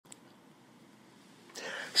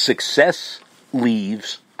Success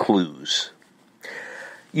leaves clues.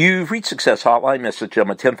 You've reached Success Hotline, message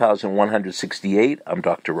number 10,168. I'm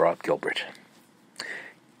Dr. Rob Gilbert.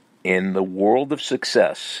 In the world of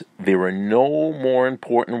success, there are no more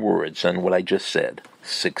important words than what I just said.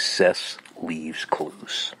 Success leaves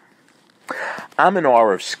clues. I'm in awe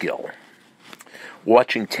of skill.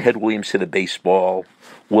 Watching Ted Williams hit a baseball,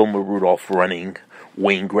 Wilma Rudolph running,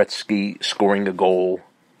 Wayne Gretzky scoring a goal.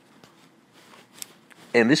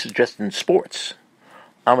 And this is just in sports.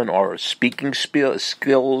 I'm in awe of speaking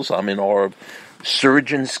skills. I'm in awe of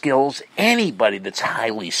surgeon skills. Anybody that's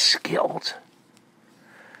highly skilled.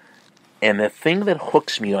 And the thing that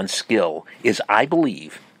hooks me on skill is I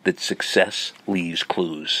believe that success leaves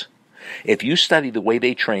clues. If you study the way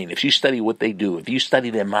they train, if you study what they do, if you study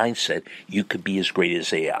their mindset, you could be as great as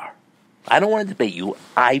they are. I don't want to debate you.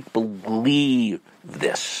 I believe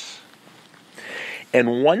this.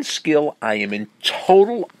 And one skill I am in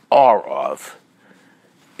total awe of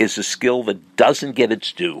is a skill that doesn't get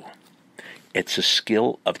its due. It's a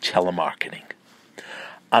skill of telemarketing.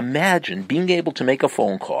 Imagine being able to make a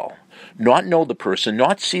phone call, not know the person,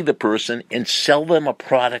 not see the person, and sell them a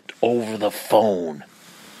product over the phone.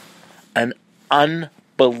 An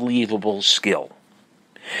unbelievable skill.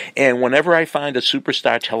 And whenever I find a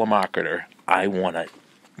superstar telemarketer, I want to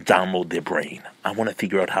download their brain. I want to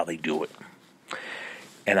figure out how they do it.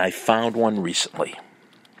 And I found one recently.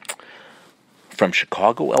 From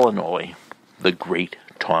Chicago, Illinois, the Great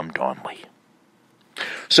Tom Donnelly.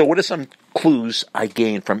 So what are some clues I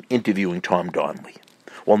gained from interviewing Tom Donnelly?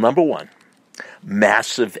 Well, number one,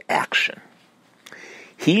 massive action.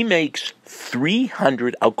 He makes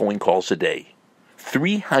 300 outgoing calls a day,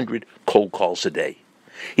 300 cold calls a day.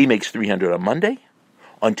 He makes 300 on Monday,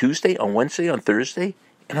 on Tuesday, on Wednesday, on Thursday,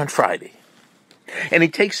 and on Friday. And he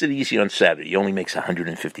takes it easy on Saturday. He only makes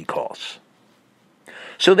 150 calls.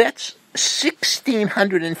 So that's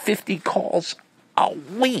 1,650 calls a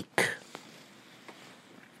week.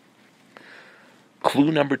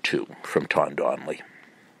 Clue number two from Tom Donnelly.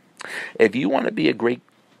 If you want to be a great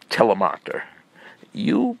telemarketer,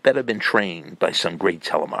 you better have been trained by some great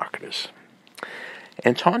telemarketers.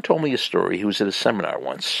 And Tom told me a story. He was at a seminar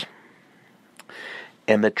once.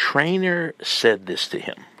 And the trainer said this to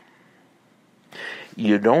him.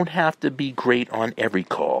 You don't have to be great on every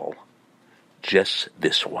call, just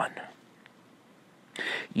this one.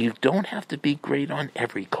 You don't have to be great on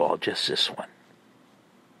every call, just this one.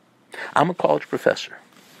 I'm a college professor.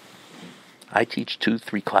 I teach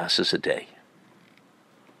 2-3 classes a day.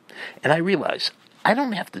 And I realize I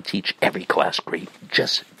don't have to teach every class great,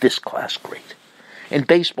 just this class great. In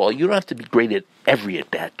baseball, you don't have to be great at every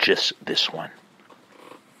at-bat, just this one.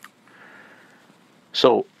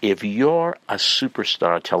 So if you're a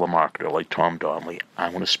superstar telemarketer like Tom Donnelly, I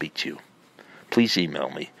want to speak to you. Please email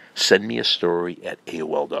me. Send me a story at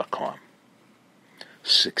AOL.com.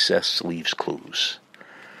 Success leaves clues.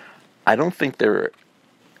 I don't think there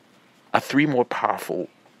are 3 more powerful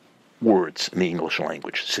words in the English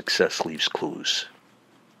language. Success leaves clues.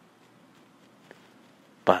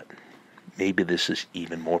 But maybe this is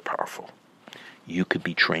even more powerful. You could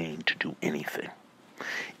be trained to do anything.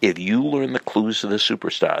 If you learn the clues of the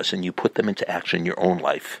superstars and you put them into action in your own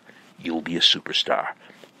life, you'll be a superstar.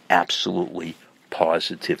 Absolutely,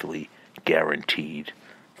 positively guaranteed.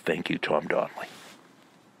 Thank you, Tom Donnelly.